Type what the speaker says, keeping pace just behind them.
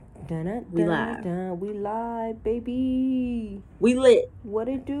We live. We live, baby. We lit. What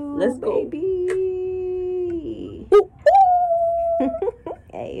it do, Let's go. baby?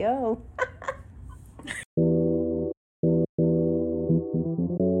 Hey, yo.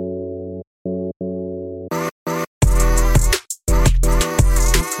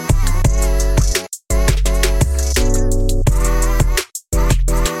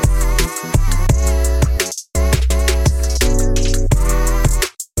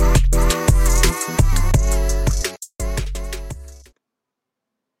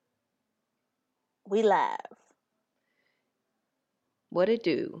 We live. What it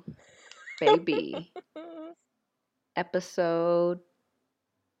do, baby? Episode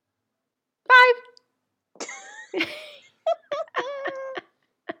 5.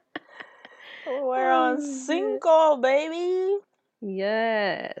 We're on Cinco, baby.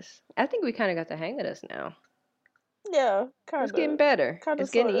 Yes. I think we kind of got the hang of this now. Yeah, kind of. It's getting better. Kinda,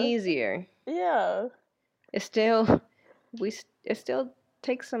 It's getting sorta. easier. Yeah. It's still, it still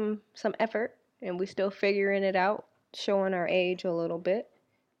takes some effort, and we still figuring it out, showing our age a little bit.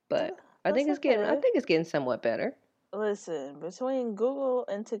 But I think it's getting somewhat better. Listen, between Google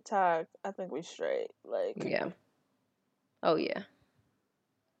and TikTok, I think we straight. Like, Yeah. Oh yeah.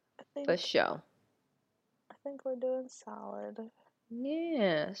 For sure. I think we're doing solid.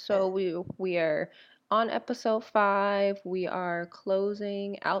 Yeah. So we are on episode 5. We are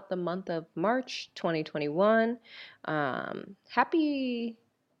closing out the month of March 2021. Happy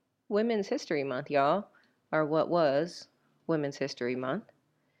Women's History Month, y'all. Or what was Women's History Month.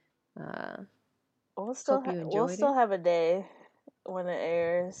 We'll We'll still have a day when it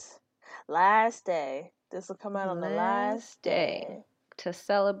airs. Last day. This will come out on the last day to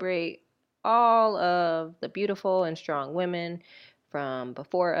celebrate all of the beautiful and strong women from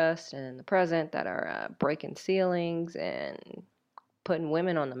before us and in the present that are breaking ceilings and putting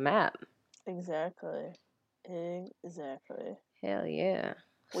women on the map. Exactly. Hell yeah.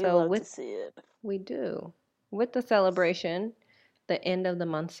 We love to see it. We do. With the celebration, the end of the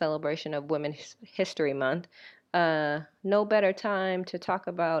month celebration of Women's History Month, no better time to talk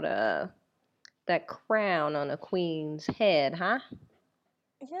about that crown on a queen's head, huh?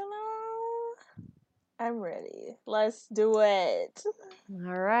 You know, I'm ready. Let's do it.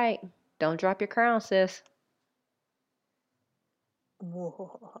 All right. Don't drop your crown, sis.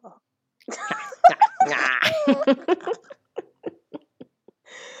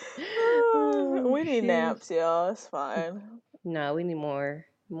 We need naps, y'all. It's fine. No, we need more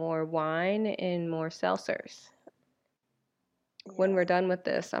wine and more seltzers. Yeah. When we're done with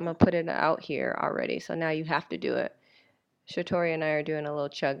this, I'm going to put it out here already. So now you have to do it. Shatori and I are doing a little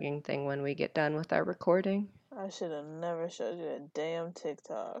chugging thing when we get done with our recording. I should have never showed you a damn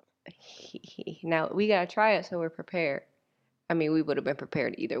TikTok. Now, we got to try it so we're prepared. I mean, we would have been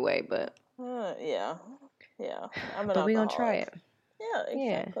prepared either way, but... yeah. But we going to try it. Yeah,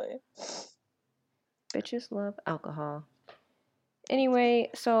 exactly. Yeah. Bitches love alcohol. Anyway,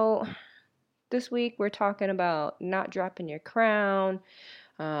 so this week we're talking about not dropping your crown,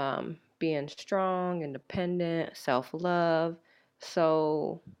 being strong, independent, self-love.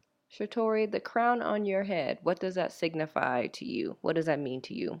 So, Shatori, the crown on your head, what does that signify to you? What does that mean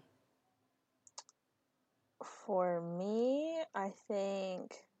to you? For me, I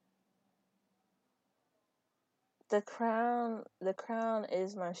think the crown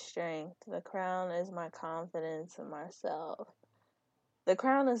is my strength. The crown is my confidence in myself. The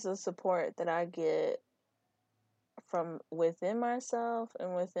crown is the support that I get from within myself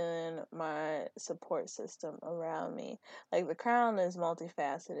and within my support system around me. Like, the crown is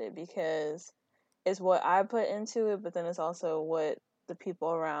multifaceted because it's what I put into it, but then it's also what the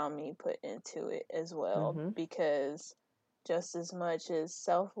people around me put into it as well. Mm-hmm. Because just as much as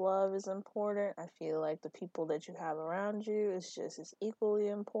self-love is important, I feel like the people that you have around you is just as equally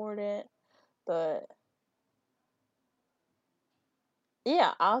important. But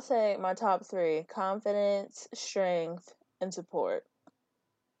yeah, I'll say my top 3: confidence, strength, and support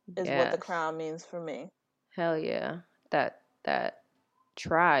is what the crown means for me. Hell yeah. That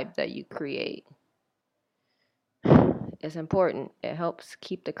tribe that you create is important. It helps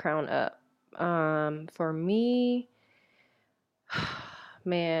keep the crown up. For me,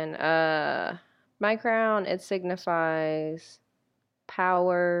 man, my crown, it signifies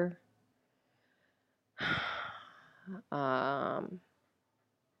power.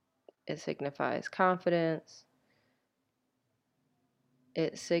 It signifies confidence.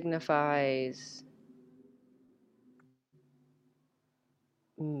 It signifies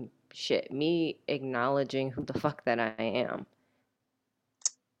me acknowledging who the fuck that I am.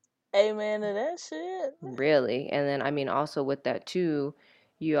 Amen to that shit. Really. And then, I mean, also with that too,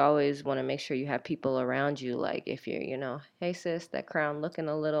 you always want to make sure you have people around you. Like if you're, hey sis, that crown looking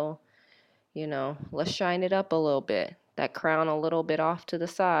a little, let's shine it up a little bit. That crown a little bit off to the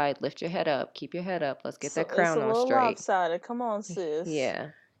side. Lift your head up. Keep your head up. Let's get So that it's a crown on little straight. lopsided. Come on, sis.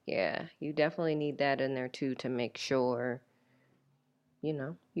 Yeah. Yeah. You definitely need that in there too to make sure,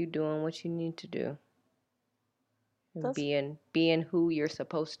 you're doing what you need to do and That's being who you're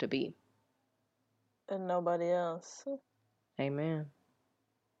supposed to be. and nobody else. Amen.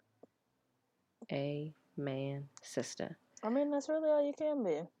 Amen, sister. I mean, that's really all you can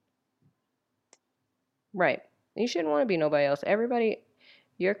be. Right. You shouldn't want to be nobody else. Everybody,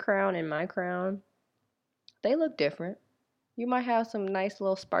 your crown and my crown, they look different. You might have some nice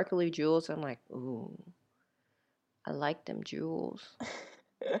little sparkly jewels. I'm like, ooh, I like them jewels.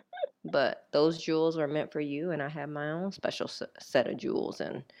 But those jewels are meant for you, and I have my own special set of jewels.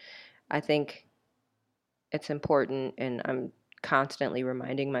 And I think it's important, and I'm constantly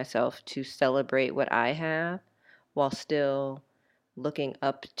reminding myself to celebrate what I have while still looking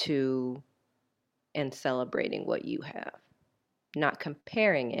up to and celebrating what you have. Not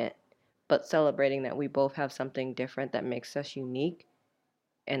comparing it, but celebrating that we both have something different that makes us unique,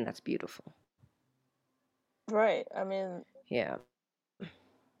 and that's beautiful. Right. I mean, Yeah.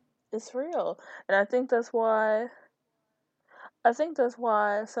 it's real. And I think that's why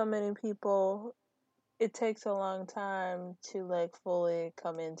so many people it takes a long time to like fully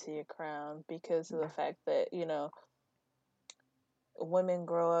come into your crown because of the fact that, women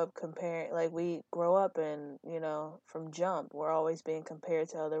grow up comparing like we grow up and, from jump, we're always being compared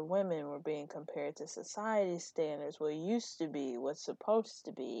to other women, we're being compared to society standards, what used to be, what's supposed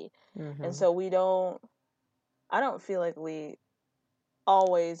to be. And Mhm. so I don't feel like we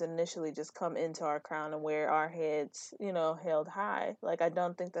always initially just come into our crown and wear our heads, held high. Like I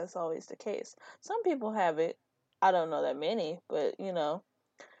don't think that's always the case. Some people have it. I don't know that many, but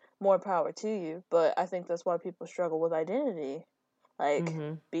more power to you. But I think that's why people struggle with identity. Like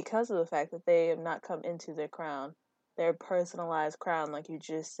Mhm. because of the fact that they have not come into their crown, their personalized crown, like you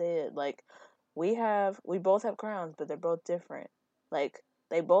just said. Like we both have crowns, but they're both different. Like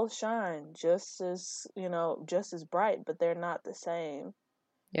they both shine just as bright, but they're not the same.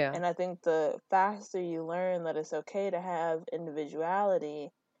 Yeah. And I think the faster you learn that it's okay to have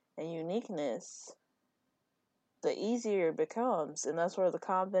individuality and uniqueness, the easier it becomes. And that's where the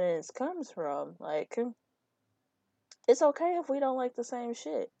confidence comes from. Like, it's okay if we don't like the same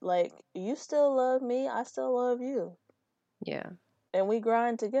shit. Like, you still love me, I still love you. Yeah. And we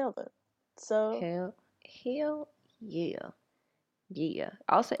grind together. So, Hell yeah. Yeah.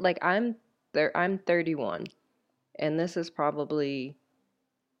 I'll say like I'm there I'm 31, and this is probably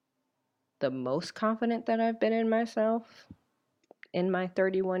the most confident that I've been in myself in my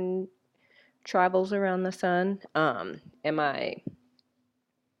 31 travels around the sun. Am I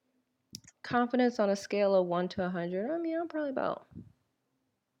confidence on a scale of 1 to 100? I mean, I'm probably about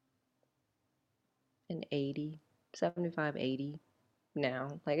an 80, 75, 80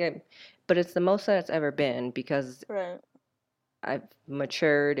 now. But it's the most that it's ever been because right. I've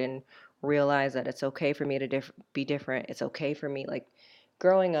matured and realized that it's okay for me to be different. It's okay for me. Like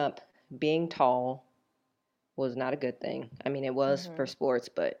growing up, being tall was not a good thing. I mean, it was for Mm-hmm. sports,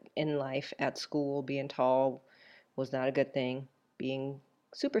 but in life, at school, being tall was not a good thing. Being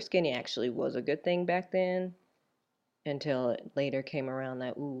super skinny actually was a good thing back then until it later came around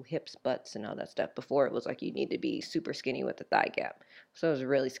that, ooh, hips, butts, and all that stuff. Before it was like you need to be super skinny with the thigh gap. So I was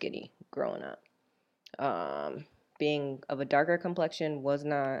really skinny growing up. Um, Being of a darker complexion was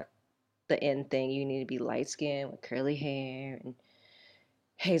not the end thing. You need to be light skinned with curly hair and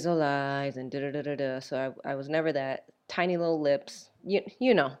hazel eyes and da da da da da. So I was never that. Tiny little lips.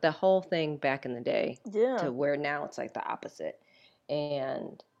 You know, the whole thing back in the day Yeah. to where now it's like the opposite.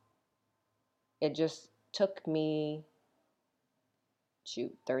 And it just took me,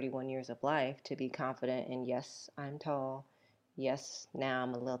 shoot, 31 years of life to be confident in yes, I'm tall. Yes, now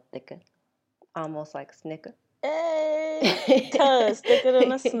I'm a little thicker, almost like a snicker. Hey, cuz thicker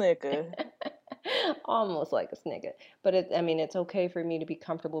than a snicker. Almost like a snicker. But I mean, it's okay for me to be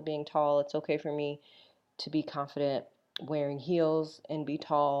comfortable being tall. It's okay for me to be confident wearing heels and be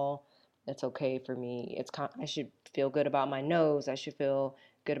tall. It's okay for me. I should feel good about my nose. I should feel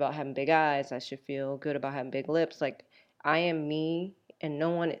good about having big eyes. I should feel good about having big lips. Like I am me and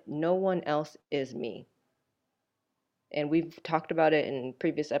no one else is me. And we've talked about it in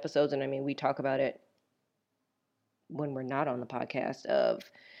previous episodes, and I mean we talk about it when we're not on the podcast of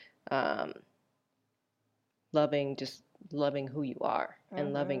um, just loving who you are and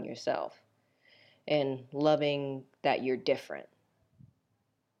Mm-hmm. loving yourself and loving that you're different.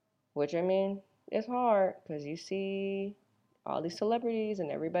 Which I mean, it's hard because you see all these celebrities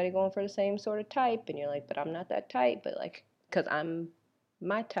and everybody going for the same sort of type, and you're like, but I'm not that type, but like, because I'm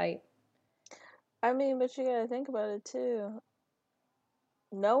my type. I mean, but you gotta think about it too.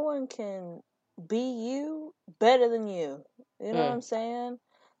 No one can be you better than you. You know what Mm. I'm saying?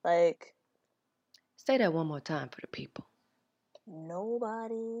 Like, Say that one more time for the people.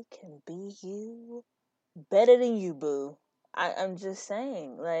 nobody can be you better than you, boo. I'm just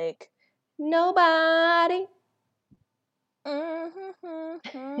saying, like, Nobody.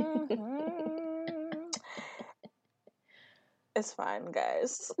 it's fine,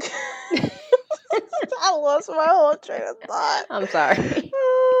 guys. I lost my whole train of thought. I'm sorry.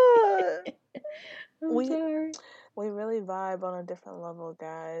 I'm we sorry. we really vibe on a different level,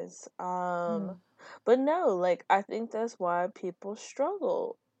 guys. Mm. But no, like, I think that's why people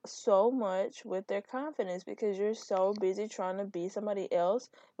struggle so much with their confidence, because you're so busy trying to be somebody else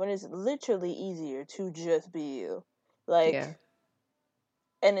when it's literally easier to just be you. Yeah. Like,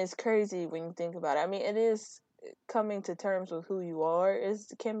 and it's crazy when you think about it. I mean, it is, coming to terms with who you are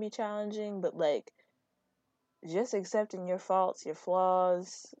is can be challenging, but like, just accepting your faults, your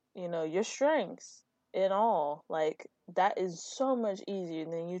flaws, your strengths in all, like, that is so much easier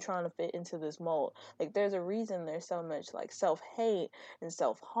than you trying to fit into this mold. Like, there's a reason there's so much like self-hate and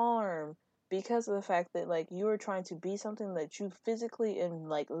self-harm, because of the fact that like you are trying to be something that you physically and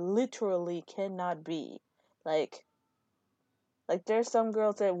like literally cannot be. Like there's some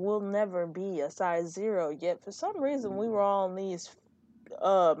girls that will never be a size 0, yet for some reason we were all on these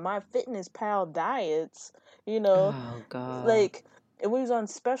my fitness pal diets, you know, Oh God. like, and we was on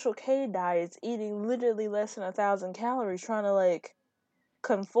special K diets, eating literally less than 1,000 calories, trying to like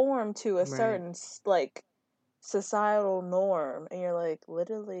conform to a Right. certain like societal norm, and you're like,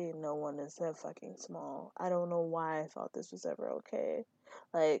 literally no one is that fucking small. I don't know why I thought this was ever okay.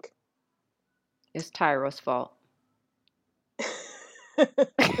 Like, It's Tyro's fault.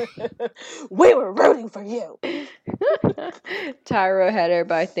 we were rooting for you. Tyro had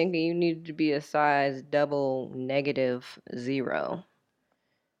everybody thinking you needed to be a size double -0.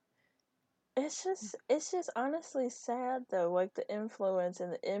 It's just honestly sad though, like the influence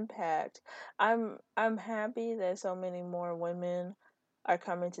and the impact. I'm happy that so many more women are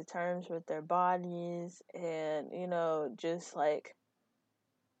coming to terms with their bodies, and just like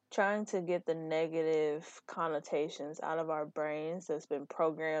trying to get the negative connotations out of our brains that's been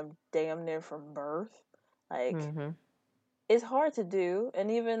programmed damn near from birth. Like, Mm-hmm. it's hard to do,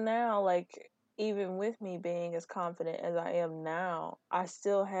 and even now, like, even with me being as confident as I am now, I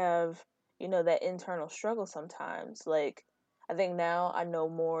still have that internal struggle sometimes. Like, I think now I know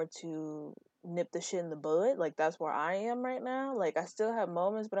more to nip the shit in the bud. Like, that's where I am right now. Like, I still have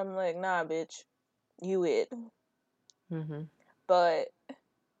moments, but I'm like, nah, bitch, you it. Mm-hmm. But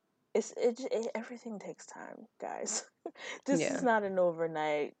everything takes time, guys. This is Yeah. not an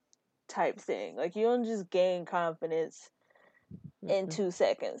overnight type thing. Like, you don't just gain confidence in Mm-mm. 2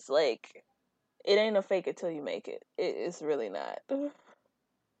 seconds. Like, it ain't a fake it till you make it. It's really not.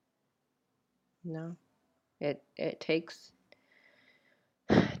 No. It takes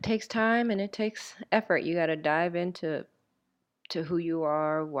time and it takes effort. You got to dive into who you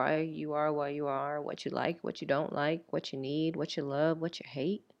are, why you are, what you like, what you don't like, what you need, what you love, what you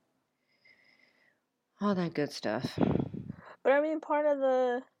hate. All that good stuff. But I mean, part of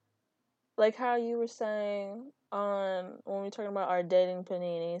the, like how you were saying on when we were talking about our dating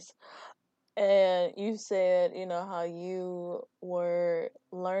paninis, and you said, how you were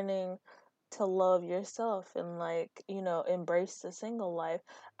learning to love yourself and like, embrace the single life.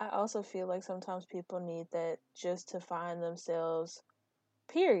 I also feel like sometimes people need that just to find themselves,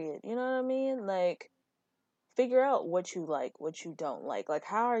 period. You know what I mean? Like, figure out what you like, what you don't like. Like,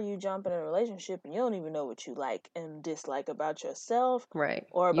 how are you jumping in a relationship and you don't even know what you like and dislike about yourself Right.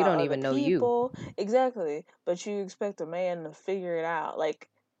 or You about don't other even know you. people? Exactly. But you expect a man to figure it out. Like,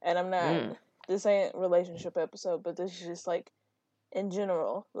 and I'm not, Mm. this ain't relationship episode, but this is just like in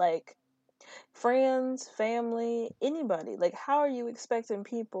general. Like, friends, family, anybody. Like, how are you expecting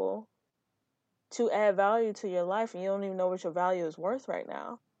people to add value to your life and you don't even know what your value is worth right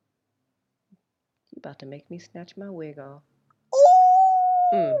now? You about to make me snatch my wig off.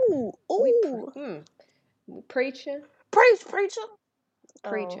 Mm. Ooh, We ooh. preaching, Preach, preacher. Oh,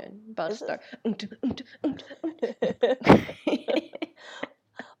 preaching. About to is it? start.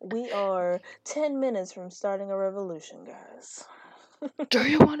 We are 10 minutes from starting a revolution, guys. Do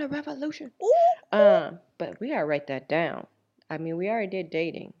you want a revolution? Ooh. But we gotta write that down. I mean, we already did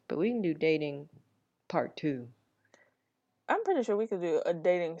dating, but we can do dating part 2. I'm pretty sure we could do a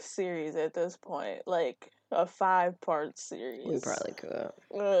dating series at this point, like a 5-part We series. probably could.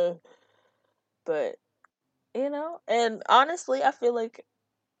 Uh, but And honestly, I feel like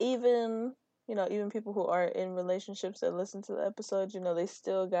even even people who are in relationships that listen to the episode, they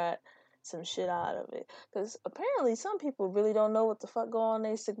still got some shit out of it, because apparently some people really don't know what the fuck go on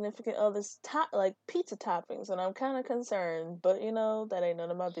their significant others like pizza toppings, and I'm kind of concerned, but that ain't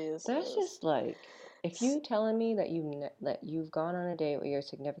none of my That's business. just like if you telling me that that you've gone on a date with your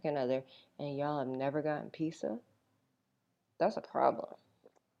significant other and y'all have never gotten pizza, that's a problem.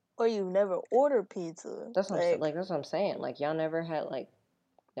 Or you never order pizza, like That's what I'm saying. Like y'all never had like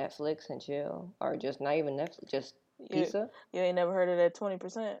Netflix and chill, or just not even Netflix, just you pizza. you ain't never heard of that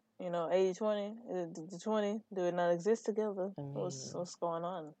 20%, 80/20, the 20 do it not exist together. I mean, What's going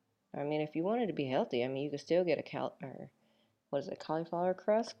on? if you wanted to be healthy, you could still get a or what is it, cauliflower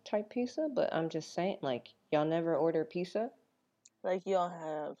crust type pizza. But I'm just saying, like y'all never order pizza. Like, you don't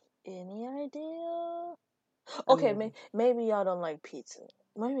have any idea? I Okay, mean, maybe y'all don't like pizza.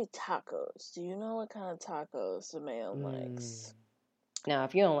 Maybe tacos. Do you know what kind of tacos the man mm, likes? now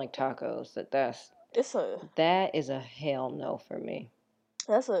if you don't like tacos, It's a that is a hell no for me,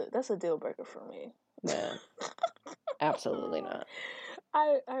 that's a deal breaker for me. man. Absolutely not.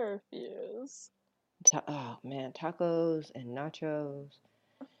 I refuse. Oh man, tacos and nachos.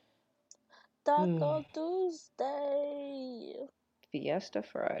 Taco Mm, Tuesday. Fiesta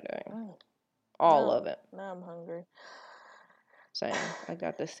Friday. Mm, All now, of it. now I'm hungry. Same. I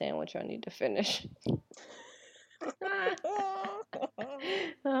got this sandwich I need to finish.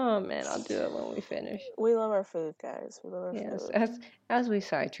 Oh man, I'll do it when we finish. We love our food, guys. We love our Yes, food. as we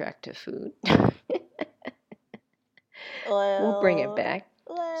sidetrack to food, we'll bring it Well, back.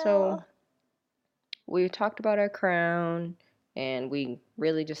 So well. we talked about our crown, and we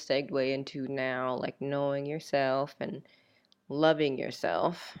really just segued into now like knowing yourself and loving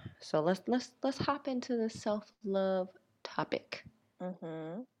yourself. So let's hop into the self-love topic.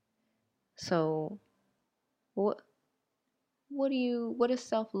 Mhm. So what what is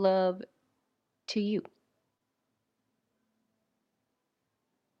self-love to you?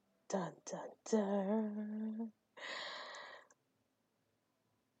 Dun dun dun.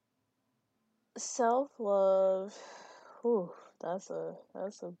 Self love. Whew, that's a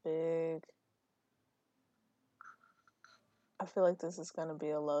big. I feel like this is gonna be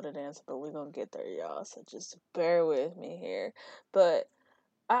a loaded answer, but we're gonna get there, y'all. So just bear with me here. But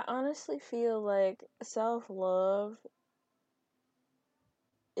I honestly feel like self love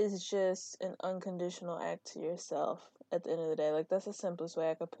is just an unconditional act to yourself at the end of the day. Like, that's the simplest way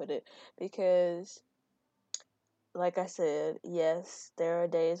I could put it. Because, like I said, yes, there are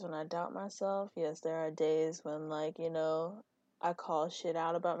days when I doubt myself. Yes, there are days when, like, I call shit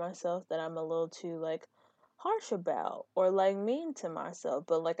out about myself that I'm a little too, like, harsh about or, like, mean to myself.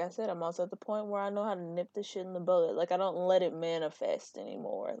 But, like I said, I'm also at the point where I know how to nip the shit in the bud. Like, I don't let it manifest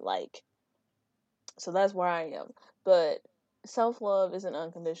anymore. Like, so that's where I am. But self love is an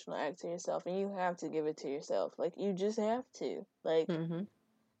unconditional act to yourself, and you have to give it to yourself. Like, you just have to. Like, Mm-hmm.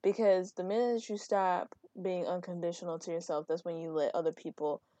 because the minute you stop being unconditional to yourself, that's when you let other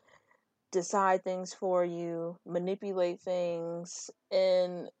people decide things for you, manipulate things,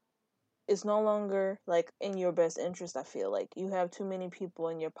 and it's no longer like in your best interest. I feel like you have too many people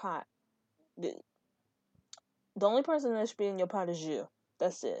in your pot. The only person that should be in your pot is you.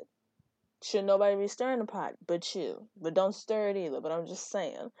 That's it. Should nobody be stirring the pot but you. But don't stir it either. But I'm just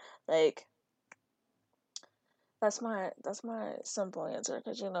saying, like, that's my simple answer,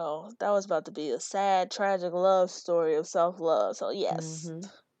 because that was about to be a sad, tragic love story of self love. So yes. Mm-hmm.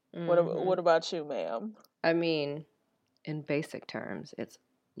 What Mm-hmm. about you, ma'am? I mean, in basic terms, it's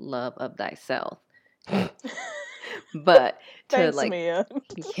love of thyself. But to Thanks, like, Mia.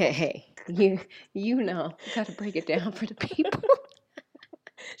 yeah, hey, you know, got to break it down for the people.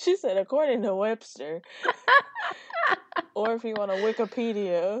 She said according to Webster, or if you want a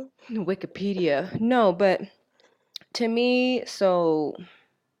Wikipedia. Wikipedia. No, but to me, so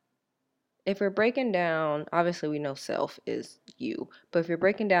if we're breaking down, obviously we know self is you, but if you're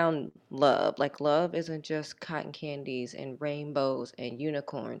breaking down love, like love isn't just cotton candies and rainbows and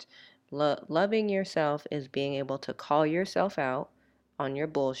unicorns. Loving yourself is being able to call yourself out on your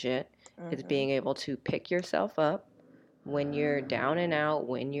bullshit. It's Mm-hmm. being able to pick yourself up when you're down and out,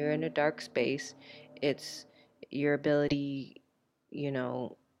 when you're in a dark space. It's your ability, you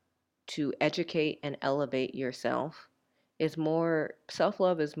know, to educate and elevate yourself. It's more, self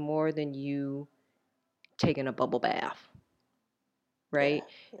love is more than you taking a bubble bath, Yeah. right?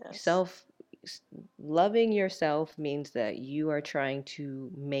 Yes. Self Loving yourself means that you are trying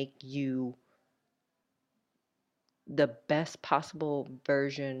to make you the best possible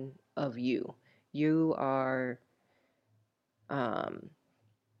version of you. You are um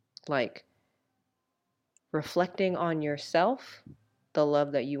like reflecting on yourself, the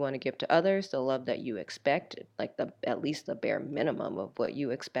love that you want to give to others, the love that you expect, like the at least the bare minimum of what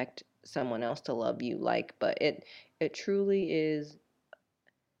you expect someone else to love you like. But it truly is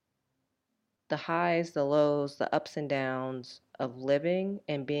the highs, the lows, the ups and downs of living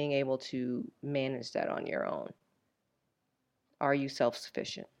and being able to manage that on your own. Are you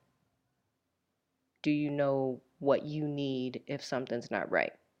self-sufficient? Do you know what you need if something's not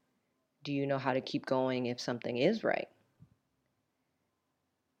right? Do you know how to keep going if something is right?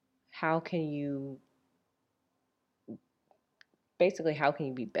 How can you basically how can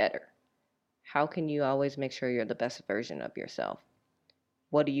you be better? How can you always make sure you're the best version of yourself?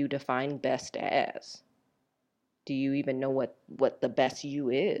 What do you define best as? Do you even know what the best you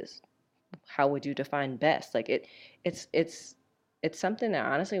is? How would you define best? Like it's it's something that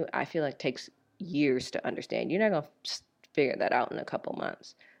honestly I feel like takes years to understand. You're not going to figure that out in a couple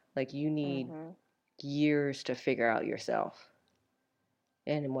months. Like you need Mm-hmm. years to figure out yourself.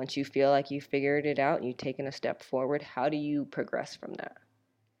 And once you feel like you figured it out and you've taken a step forward, how do you progress from that?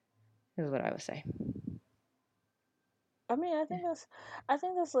 Is what I would say. I mean, I think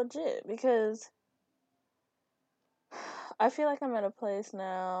that's legit because I feel like I'm at a place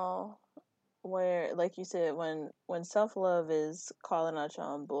now where, like you said, when self love is calling out your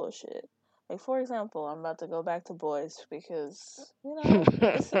own bullshit. Like for example, I'm about to go back to boys because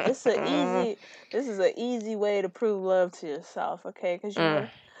it's a easy this is an easy way to prove love to yourself, okay? Because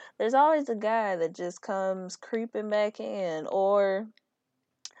there's always a guy that just comes creeping back in, or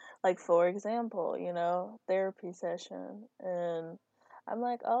like for example, therapy session, and I'm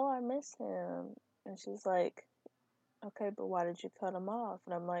like, oh, I miss him, and she's like, okay, but why did you cut him off?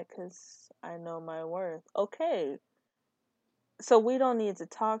 And I'm like, because I know my worth. Okay, so we don't need to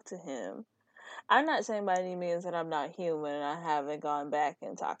talk to him. I'm not saying by any means that I'm not human and I haven't gone back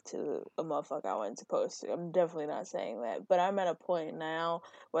and talked to a motherfucker I wasn't supposed to. I'm definitely not saying that. But I'm at a point now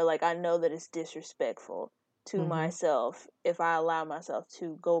where, like, I know that it's disrespectful to Mm-hmm. myself if I allow myself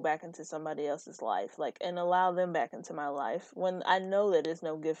to go back into somebody else's life, like, and allow them back into my life when I know that it's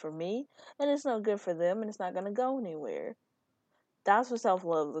no good for me and it's no good for them and it's not going to go anywhere. That's what self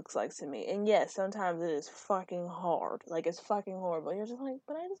love looks like to me. And yes, sometimes it is fucking hard. Like, it's fucking horrible. You're just like,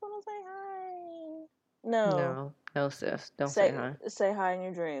 but I just want to say hi. No. No, sis. Don't say Say hi. say hi in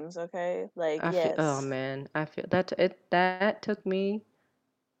your dreams, okay? Like, I feel. Oh yes. man, I feel that it. That took me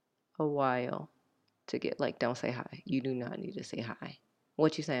a while to get like. Don't say hi. You do not need to say hi.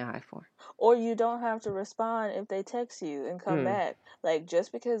 What you saying hi for? Or you don't have to respond if they text you and come Mm. back. Like,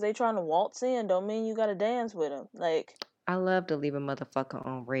 just because they trying to waltz in don't mean you got to dance with them. Like, I love to leave a motherfucker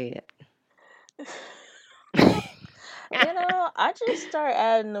on red. I just start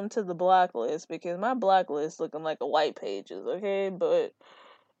adding them to the block list because my block list looking like a white pages, okay? But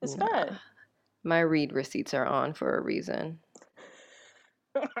it's Nah, fine. my read receipts are on for a reason.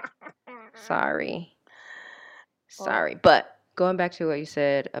 Sorry. Well, Sorry. But going back to what you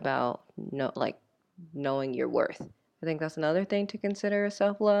said about knowing your worth. I think that's another thing to consider as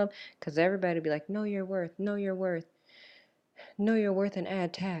self-love because everybody be like, know your worth, know your worth, know your worth and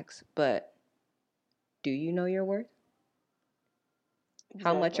add tax. But do you know your worth?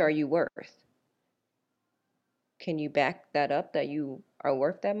 How much exactly. are you worth? Can you back that up that you are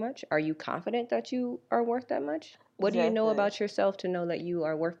worth that much? Are you confident that you are worth that much? What do you know Exactly. about yourself to know that you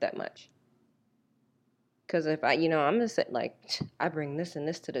are worth that much? Because if I'm gonna say like, I bring this and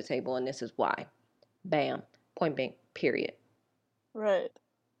this to the table, and this is why. Bam, point blank, period. Right.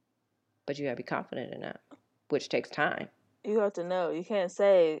 But you gotta be confident in that, which takes time. You have to know. You can't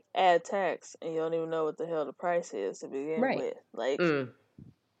say add tax and you don't even know what the hell the price is to begin Right. with. Like, Mm.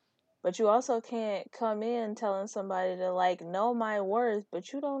 but you also can't come in telling somebody to, like, know my worth,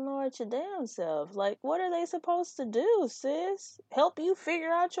 but you don't know it your damn self. Like, what are they supposed to do, sis? Help you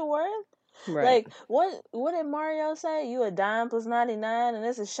figure out your worth? Right. Like, what did Mario say? You a dime plus 99 and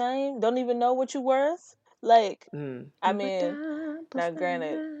it's a shame? Don't even know what you worth? Like, Mm. I You a mean, dime plus now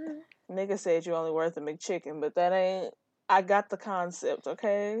granted, 99. nigga said you only worth a McChicken, but that ain't. I got the concept,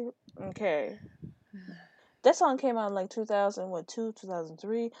 okay? Okay. That song came out in like 2000, what,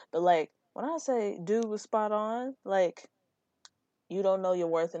 2003? But like, when I say dude was spot on, like, you don't know your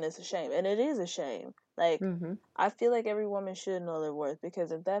worth and it's a shame. And it is a shame. Like, Mm-hmm. I feel like every woman should know their worth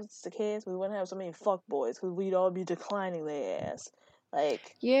because if that's the case, we wouldn't have so many fuck boys because we'd all be declining their ass.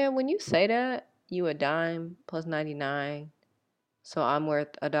 Like, Yeah, when you say that, you a dime plus 99, so I'm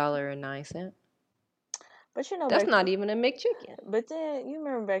worth $1.09. but That's not even a McChicken. but then you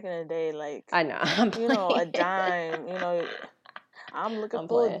remember back in the day, like, I know. I'm a playing. dime, I'm looking I'm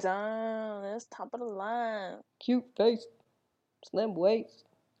for a playing. dime. That's top of the line. Cute face, slim waist.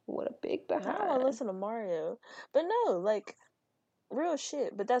 What a big Now I want to behind. listen to Mario. But no, like real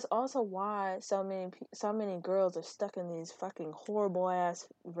shit. But that's also why so many girls are stuck in these fucking horrible ass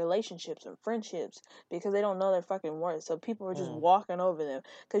relationships and friendships because they don't know their fucking worth. So people are just Mm. walking over them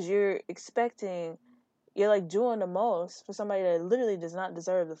because you're like doing the most for somebody that literally does not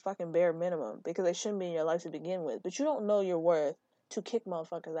deserve the fucking bare minimum because they shouldn't be in your life to begin with. But you don't know your worth to kick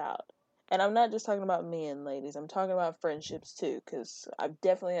motherfuckers out. And I'm not just talking about men, ladies. I'm talking about friendships too, because I've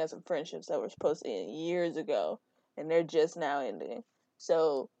definitely had some friendships that were supposed to end years ago, and they're just now ending.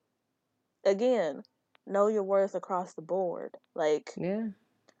 So again, know your worth across the board, like Yeah.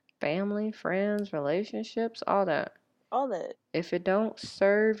 Family, friends, relationships, all that. all that. If it don't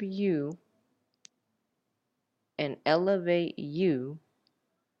serve you and elevate you,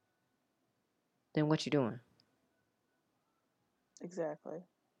 then what you doing? Exactly,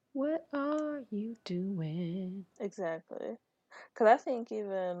 What are you doing? exactly. Because I think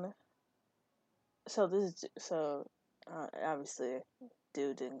even obviously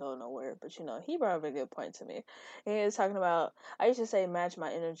dude didn't go nowhere, but he brought up a good point to me. And he was talking about, I used to say match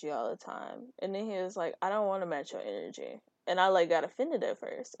my energy all the time, and then he was like, I don't want to match your energy. And I like got offended at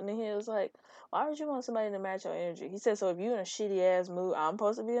first, and then he was like, why would you want somebody to match your energy? He said, so if you in a shitty ass mood, I'm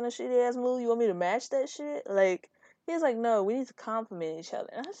supposed to be in a shitty ass mood, you want me to match that shit? Like, he was like, no, we need to compliment each other.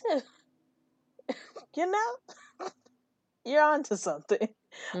 And I said, you know, you're onto something.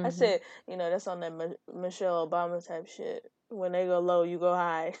 I Mm-hmm. said, that's on that Michelle Obama type shit. When they go low, you go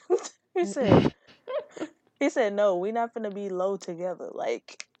high. he said, he said, no, we not gonna be low together.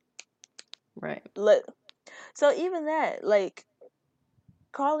 Like, Right. let. So even that, like,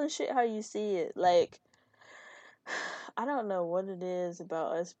 calling shit how you see it. Like, I don't know what it is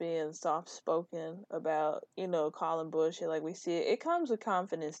about us being soft spoken about, calling bullshit like we see it. It comes with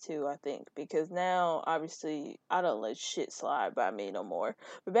confidence too, I think, because now obviously I don't let shit slide by me no more.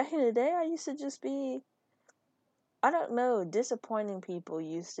 But back in the day, I used to just be, I don't know, disappointing people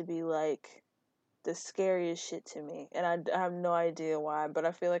used to be like the scariest shit to me. And I have no idea why, but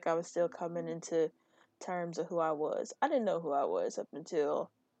I feel like I was still coming into terms of who I was. I didn't know who I was up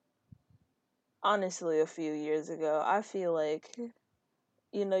until honestly a few years ago. I feel like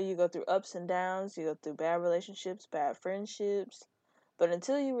you go through ups and downs, you go through bad relationships, bad friendships, but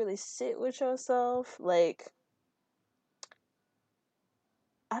until you really sit with yourself, like,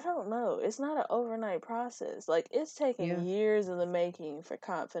 I don't know, it's not an overnight process. Like, it's taken Yeah. years in the making for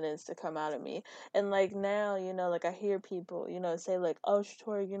confidence to come out of me. And like now, like I hear people, say like, oh,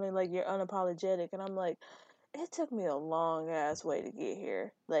 Shatori, like you're unapologetic. And I'm like, it took me a long ass way to get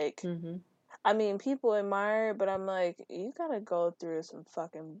here. Like, Mm-hmm. I mean, people admire it, but I'm like, you gotta go through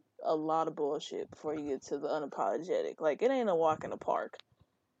a lot of bullshit before you get to the unapologetic. Like, it ain't a walk in the park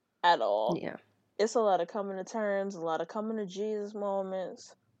at all. Yeah. It's a lot of coming to terms, a lot of coming to Jesus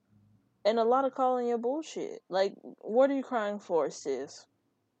moments, and a lot of calling your bullshit. Like, what are you crying for, sis?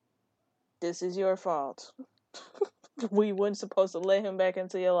 This is your fault. We weren't supposed to let him back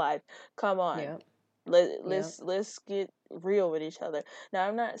into your life. Come on. Yep. Let Yep. let's get real with each other. Now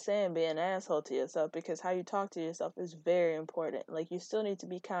I'm not saying be an asshole to yourself because how you talk to yourself is very important. Like you still need to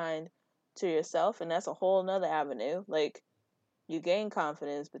be kind to yourself and that's a whole nother avenue. Like you gain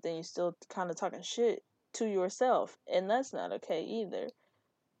confidence, but then you still kinda talking shit to yourself. And that's not okay either.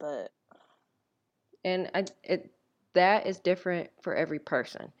 But And that is different for every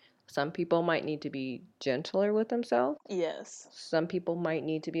person. Some people might need to be gentler with themselves. yes. Some people might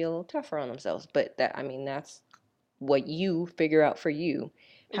need to be a little tougher on themselves. But that, I mean, that's what you figure out for you.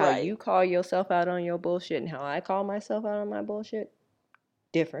 How Right. you call yourself out on your bullshit and how I call myself out on my bullshit,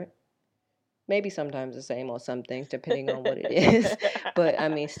 different. Maybe sometimes the same on some things, depending on what it is. But I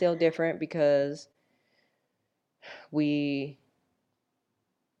mean, still different because we,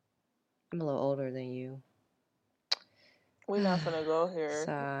 I'm a little older than you. We not finna go here.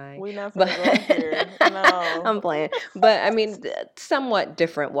 Sigh. We not But finna go here. No. I'm playing. But I mean, somewhat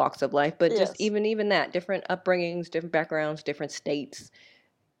different walks of life, but just Yes. even that, different upbringings, different backgrounds, different states,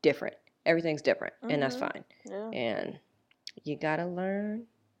 different. Everything's different, and that's Mhm. fine. Yeah. And you gotta learn.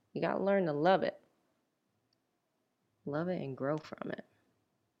 You gotta learn to love it, and grow from it.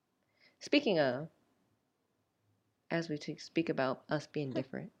 Speaking of, as we speak about us being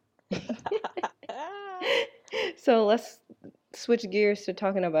different, so let's switch gears to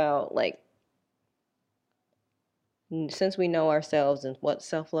talking about like since we know ourselves and what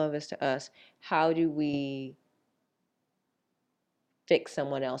self love is to us, how do we fix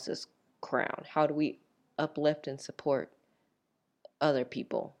someone else's crown? How do we uplift and support other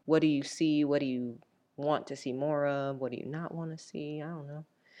people? What do you see? What do you want to see more of? What do you not want to see? I don't know.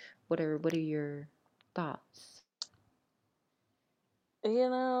 What are your thoughts? You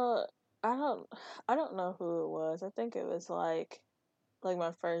know, I don't I don't know who it was. I think it was like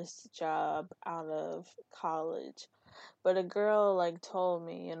my first job out of college. But a girl like told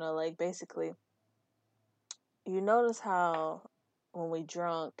me, like basically, you notice how when we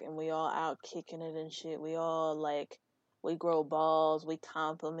drunk and we all out kicking it and shit, we all like we grow balls, we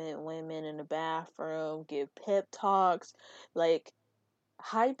compliment women in the bathroom, give pep talks, like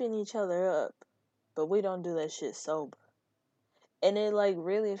hyping each other up, but we don't do that shit sober. And it like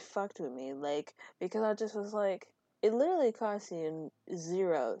really fucked with me, like because I just was like, it literally costs you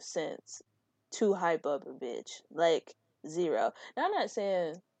 0 cents to hype up a bitch, like zero. Now I'm not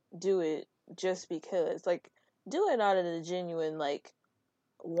saying do it just because, like, do it out of the genuine like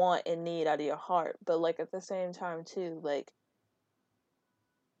want and need out of your heart, but like at the same time too, like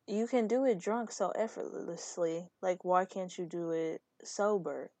you can do it drunk so effortlessly. Like why can't you do it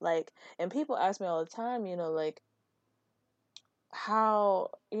sober? Like, and people ask me all the time, like how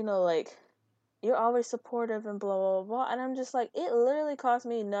like you're always supportive and blah blah blah, and I'm just like, it literally cost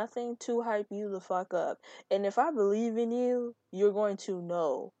me nothing to hype you the fuck up, and if I believe in you, you're going to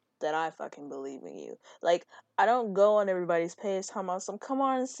know that I fucking believe in you. Like, I don't go on everybody's page talking about some come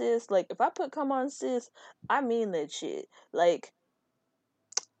on sis. Like, if I put come on sis, I mean that shit. Like,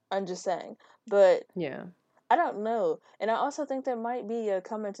 I'm just saying. But Yeah. I don't know. And I also think that might be a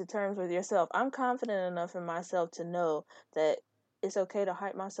coming to terms with yourself. I'm confident enough in myself to know that it's okay to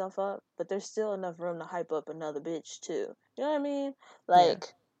hype myself up, but there's still enough room to hype up another bitch too. You know what I mean? Yeah.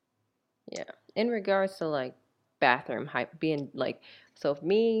 Like, Yeah. In regards to like bathroom hype being like, so for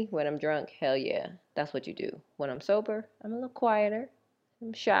me when I'm drunk, hell yeah, that's what you do. When I'm sober, I'm a little quieter.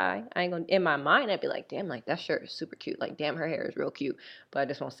 I'm shy. I ain't gonna, in my mind I'd be like, damn, like that shirt is super cute. Like damn, her hair is real cute. But I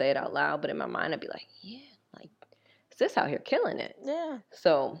just won't say it out loud. But in my mind I'd be like, yeah, like sis out here killing it. yeah.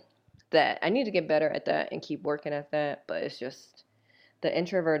 So that I need to get better at that and keep working at that. But it's just the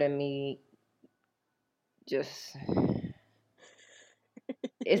introvert in me just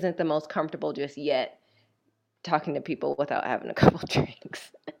isn't the most comfortable just yet talking to people without having a couple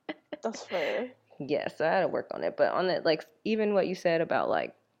drinks. That's fair. Yeah, so I had to work on it. But on it, like, even what you said about,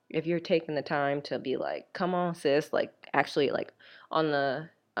 like, if you're taking the time to be like, come on, sis, like, actually, like, on the,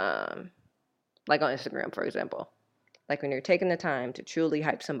 um, like on Instagram, for example, like, when you're taking the time to truly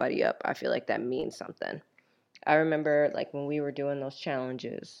hype somebody up, I feel like that means something. I remember, like, when we were doing those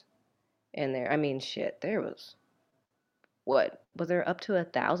challenges, and there, I mean, shit, there was, what, was there up to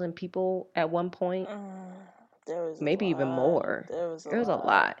 1,000 people at one point? Mm, there was a Maybe even lot. more. There was a It was a lot.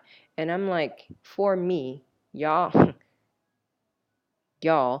 lot. And I'm like, for me, y'all,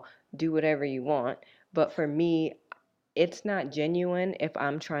 y'all do whatever you want. But for me, it's not genuine if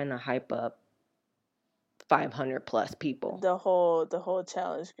I'm trying to hype up 500 plus people. The whole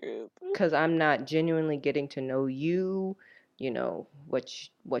challenge group. Because I'm not genuinely getting to know you,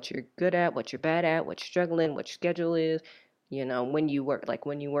 what you're good at, what you're bad at, what you're struggling, what your schedule is, when you work, like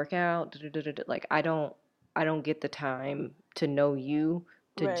when you work out, like I don't get the time to know you,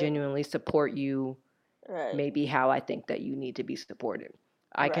 to Right. genuinely support you, Right. maybe how I think that you need to be supported.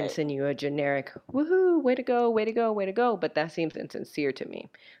 I can Right. send you a generic woohoo, way to go, way to go, way to go, but that seems insincere to me.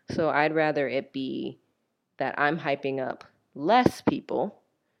 So I'd rather it be that I'm hyping up less people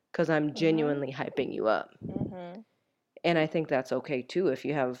because I'm Mhm. genuinely hyping you up. Mhm. And I think that's okay too if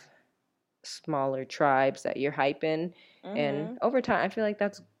you have smaller tribes that you're hyping. And Mhm. over time, I feel like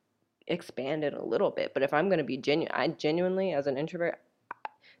that's expanded a little bit. But if I'm going to be genuine, I genuinely, as an introvert,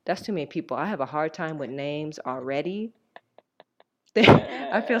 that's too many people. I have a hard time with names already.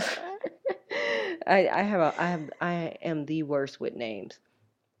 I feel I am the worst with names.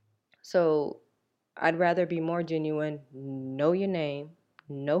 So I'd rather be more genuine, know your name,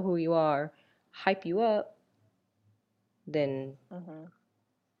 know who you are, hype you up than Mhm.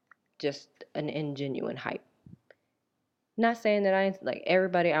 just an ingenuine hype. Not saying that I like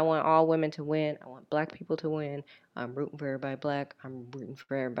everybody. I want all women to win. I want black people to win. I'm rooting for everybody black. I'm rooting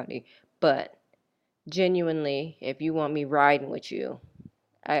for everybody. But genuinely, if you want me riding with you,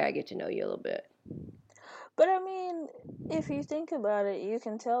 I gotta get to know you a little bit. But I mean, if you think about it, you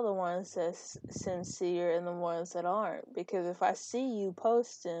can tell the ones that's sincere and the ones that aren't. Because if I see you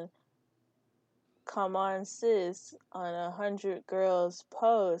posting, come on sis, on 100 girls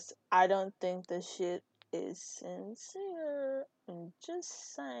post, I don't think the shit is sincere. I'm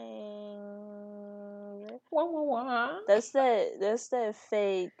just saying. Wah, wah, wah. That's that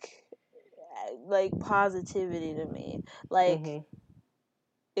fake like positivity to me. Like, Mhm.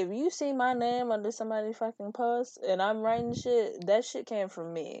 if you see my name under somebody fucking post and I'm writing shit, that shit came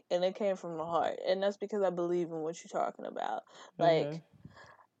from me and it came from the heart. And that's because I believe in what you're talking about. Like, Mhm.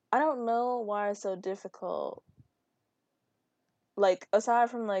 I don't know why it's so difficult. like aside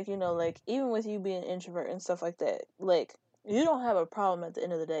from like, you know, like even with you being an introvert and stuff like that, like you don't have a problem at the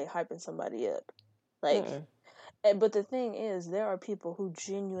end of the day hyping somebody up. Like, Mm-mm. but the thing is, there are people who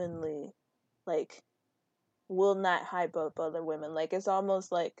genuinely like will not hype up other women. Like it's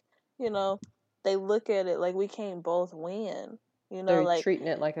almost like, you know, they look at it like we can't both win. You know, They're like, treating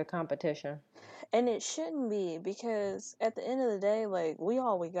it like a competition. and it shouldn't be, because at the end of the day, like we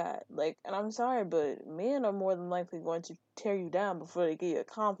all we got. Like, and I'm sorry, but men are more than likely going to tear you down before they give you a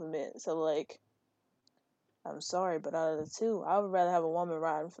compliment. So like, I'm sorry, but out of the two, I would rather have a woman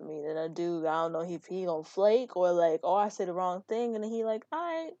riding for me than a dude. I don't know if he gonna flake or like, oh, I said the wrong thing, and then he like, all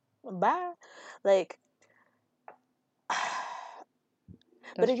right, bye. Like,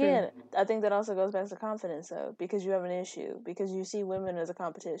 but That's true. again, I think that also goes back to confidence, though, because you have an issue, because you see women as a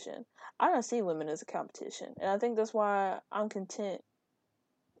competition. I don't see women as a competition, and I think that's why I'm content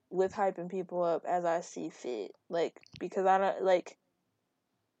with hyping people up as I see fit. Like, because I don't like.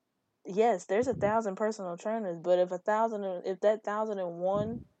 Yes, there's 1,000 personal trainers, but if that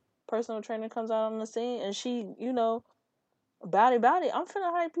 1,001 personal trainer comes out on the scene and she, you know, body, I'm finna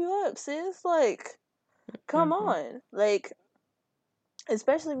hype you up, sis. Like, come Mm-hmm. on, like,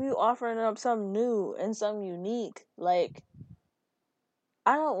 especially if you offering up something new and something unique. Like,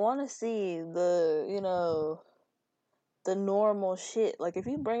 I don't want to see the, you know, the normal shit. Like, if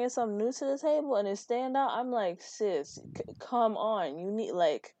you bringing something new to the table and it stand out, I'm like, sis, come on, you need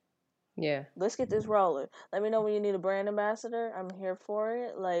like. Yeah. Let's get this rolling. Let me know when you need a brand ambassador. I'm here for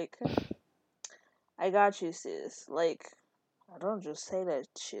it. Like, I got you, sis. Like, I don't just say that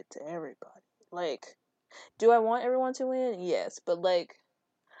shit to everybody. Like, do I want everyone to win? Yes, but like,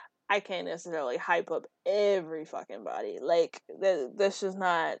 I can't necessarily hype up every fucking body. Like, that's just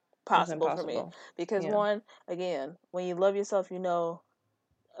not That's possible for me. impossible. Because Yeah. one, again, when you love yourself, you know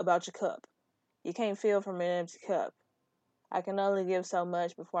about your cup. You can't feel from an empty cup. I can only give so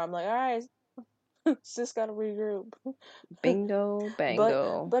much before I'm like, all right, sis, gotta regroup. Bingo, but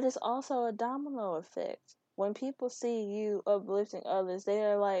bango. but it's also a domino effect. When people see you uplifting others, they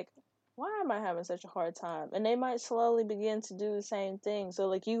are like, why am I having such a hard time? And they might slowly begin to do the same thing. So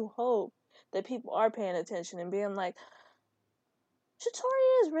like, you hope that people are paying attention and being like,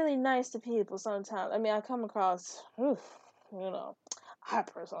 Shatori is really nice to people sometimes. I mean, I come across, you know, I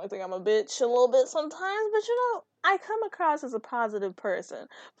personally think I'm a bitch a little bit sometimes, but you know, I come across as a positive person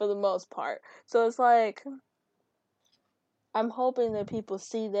for the most part. So it's like, I'm hoping that people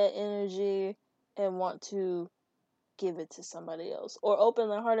see that energy and want to give it to somebody else or open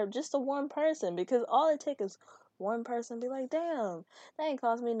their heart up just to one person, because all it takes is one person be like, damn, that ain't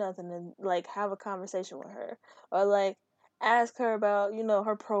cost me nothing, and like have a conversation with her, or like ask her about, you know,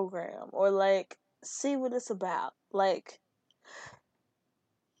 her program, or like see what it's about.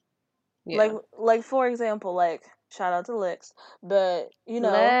 Yeah. Like for example, like shout out to Lex, but you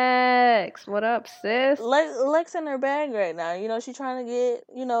know, Lex, what up, sis? Lex in her bag right now. You know, she trying to get,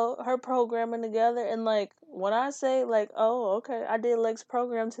 you know, her programming together. And like when I say like, oh, okay, I did Lex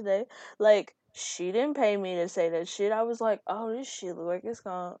program today. Like she didn't pay me to say that shit. I was like, oh, this shit look like it's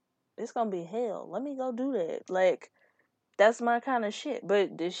gonna be hell. Let me go do that. Like that's my kind of shit.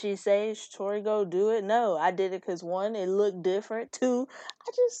 But did she say, Tori, go do it? No, I did it because one, it looked different. Two,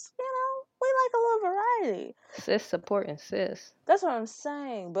 I just, you know, we like a little variety. Sis supporting sis. That's what I'm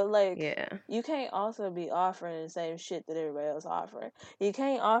saying. But like, Yeah. you can't also be offering the same shit that everybody else offering. You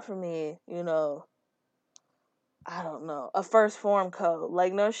can't offer me, you know, I don't know, a first form code.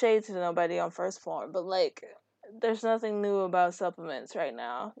 Like, no shade to nobody on first form, but like, there's nothing new about supplements right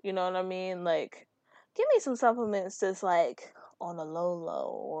now. You know what I mean? Like, give me some supplements that's like on a low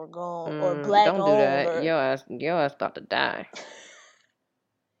or gold or black Don't do owned that. or. Your ass about to die.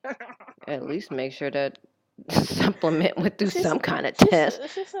 At least make sure that supplement would do She's some kind of she test. said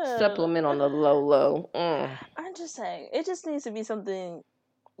she said Supplement on the low. I'm just saying it just needs to be something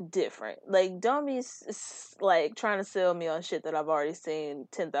different. Like, don't be like trying to sell me on shit that I've already seen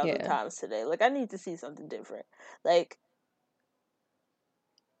 10,000 Yeah. times today. Like, I need to see something different. Like,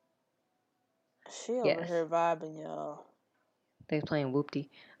 she over Yes. here vibing, y'all. They playing whoopty.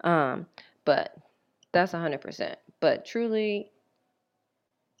 But that's 100%. But truly,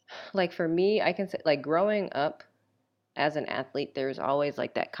 like for me, I can say like growing up as an athlete, there's always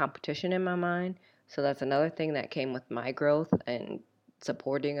like that competition in my mind. So that's another thing that came with my growth and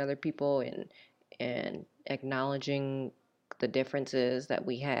supporting other people and acknowledging the differences that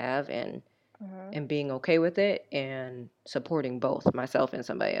we have Mm-hmm. and being okay with it and supporting both myself and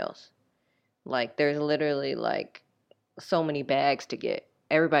somebody else. Like there's literally like so many bags to get.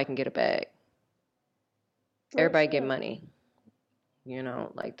 Everybody can get a bag. Real Everybody get shit. money. You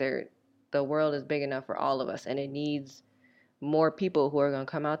know, like the world is big enough for all of us and it needs more people who are going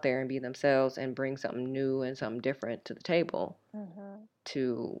to come out there and be themselves and bring something new and something different to the table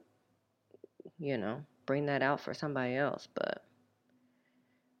to, bring that out for somebody else. But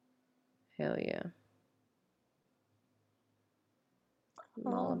hell yeah.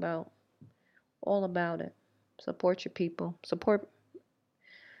 I'm all about it. Support your people. Support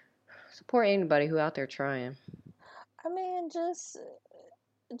anybody who out there trying. I mean, just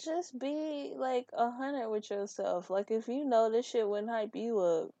be like 100 with yourself. Like, if you know this shit wouldn't hype you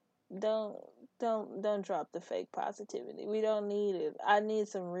up, don't don't drop the fake positivity. We don't need it. I need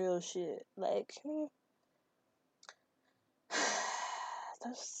some real shit. Like,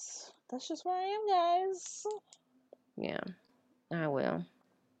 that's just where I am, guys. Yeah, I will.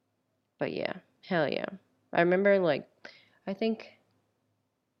 But yeah, hell yeah. I remember, like, I think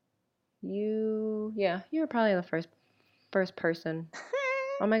you were probably the first person.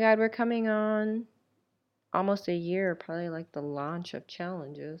 Oh my God, we're coming on almost a year, probably like the launch of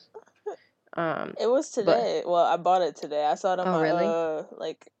challenges. It was But today. Well, I bought it today. I saw it on oh my really?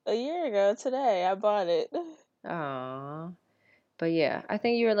 like a year ago today. I bought it. Aw. But yeah, I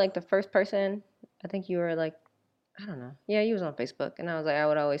think you were like the first person. I think you were like, I don't know. Yeah, you was on Facebook, and I was like, I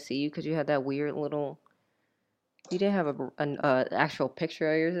would always see you because you had that weird little. You didn't have an actual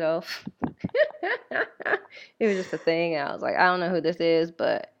picture of yourself. It was just a thing. And I was like, I don't know who this is,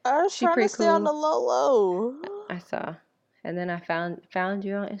 but I was she trying to pretty stay on the cool. low. I saw. And then I found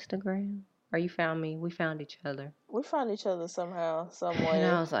you on Instagram. Or you found me. We found each other. We found each other somehow, some And I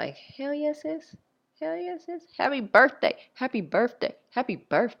way. was like, hell yes, sis. Hell yes, sis. Happy birthday. Happy birthday. Happy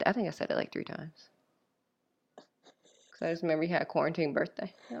birthday. I think I said it like 3 times. Because I just remember you had a quarantine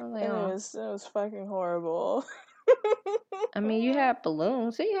birthday. And I was like, And oh. it was fucking horrible. I mean, you had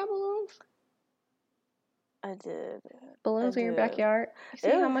balloons. See, you have balloons? I did. I Balloons in your did. backyard. You see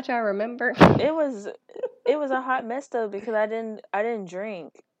how It much I remember? it was it was a hot mess though, because I didn't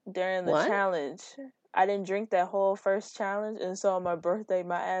drink during the What? challenge. I didn't drink that whole first challenge, and so on my birthday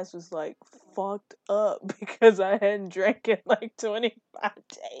my ass was like fucked up because I hadn't drank in like 25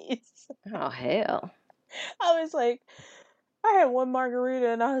 days. Oh, hell. I was like, I had one margarita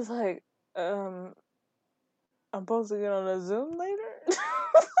and I was like, um, I'm supposed to get on a Zoom later?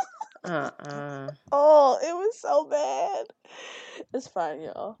 Uh-uh. Oh, it was so bad. It's fine,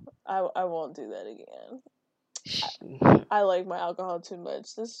 y'all. I won't do that again. I like my alcohol too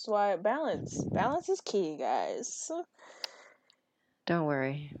much. This is why balance is key, guys. Don't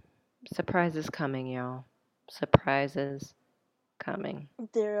worry. Surprises coming, y'all. Surprises coming.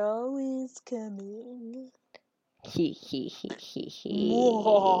 They're always coming. He he he he he.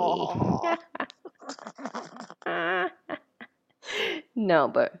 Mwah. No,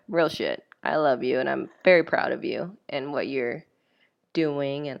 but real shit. I love you and I'm very proud of you and what you're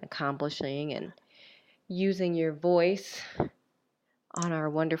doing and accomplishing and using your voice on our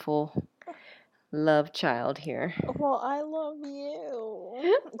wonderful love child here. Well, I love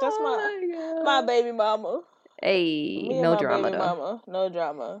you. That's Oh my my God. baby mama. Hey, Me and no my drama baby though. mama. No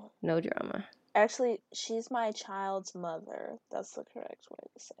drama. No drama. Actually, she's my child's mother. That's the correct way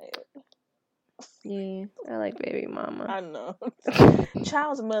to say it. Yeah, I like baby mama. I know.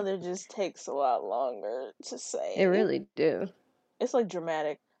 Child's mother just takes a lot longer to It say. really do. It's like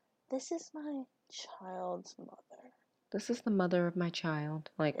dramatic. This is my child's mother. This is the mother of my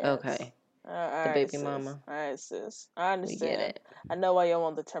child. Like, Yes. okay, All the right, baby sis. mama. All right, sis. I We get understand. it. I know why you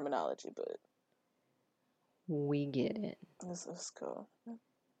want the terminology, but We get it. this is cool.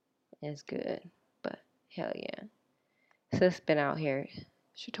 It's good. But hell yeah. Sis been out here.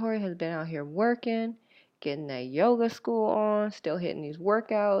 Shatori has been out here working, getting that yoga school on, still hitting these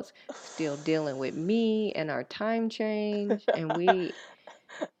workouts, still dealing with me and our time change. And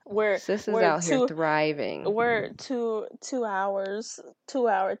we're sis is we're out here two thriving. we're 2 hours 2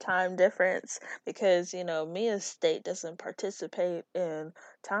 hour time difference, because Mia's state doesn't participate in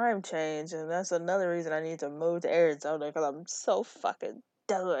time change, and that's another reason I need to move to Arizona, because I'm so fucking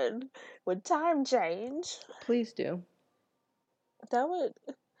done with time change. Please do. That would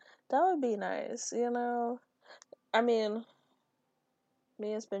that would be nice. I mean,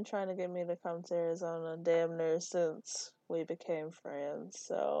 Mia's been trying to get me to come to Arizona damn near since we became friends.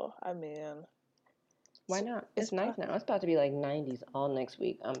 So I mean, Why it's not? it's It's nice now. It's about to be like 90s all next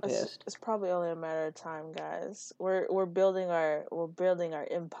week. I'm pissed. it's probably only a matter of time, guys. We're building our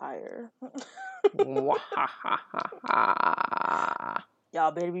empire. Wahahaha.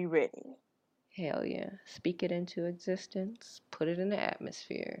 Y'all better be ready. Hell yeah. Speak it into existence. Put it in the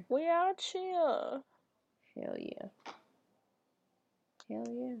atmosphere. We out here. Hell yeah. Hell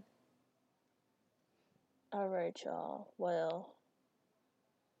yeah. All right, y'all. Well,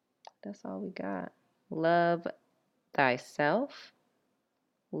 That's all we got. Love, thyself,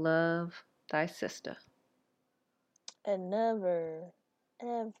 love thy sister. And never,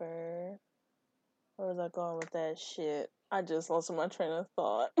 ever. Where was I going with that shit? I just lost my train of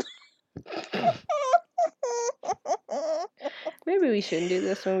thought. Maybe we shouldn't do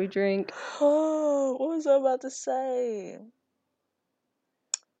this when we drink. Oh, what was I about to say?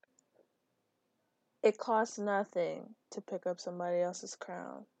 It costs nothing to pick up somebody else's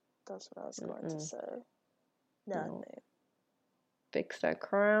crown. That's what I was going to say. Nothing. No. Fix that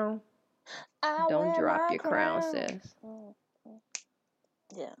crown. I Don't wear drop my your crown, crown. sis.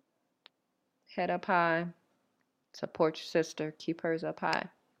 Yeah. Head up high. Support your sister. Keep hers up high.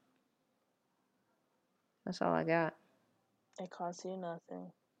 That's all I got. It costs you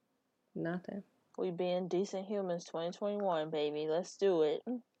nothing. Nothing. We being decent humans 2021, baby. Let's do it.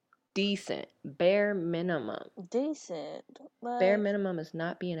 Decent. Bare minimum. Decent. Bare minimum is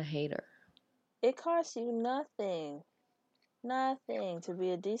not being a hater. It costs you nothing. Nothing to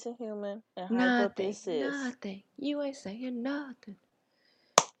be a decent human and hype nothing, up your sis. Nothing. You ain't saying nothing.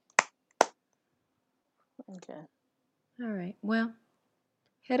 Okay. All right. Well,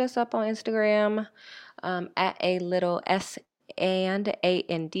 hit us up on Instagram at a little S and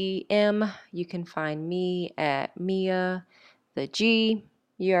ANDM. You can find me at Mia the G.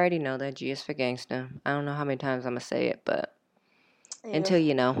 You already know that G is for gangsta. I don't know how many times I'm gonna say it, but until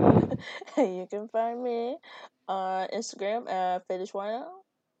you know. You can find me on Instagram at FetishYL.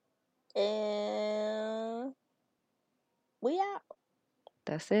 And we out.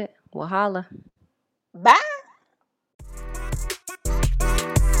 That's it. We'll holla. Bye.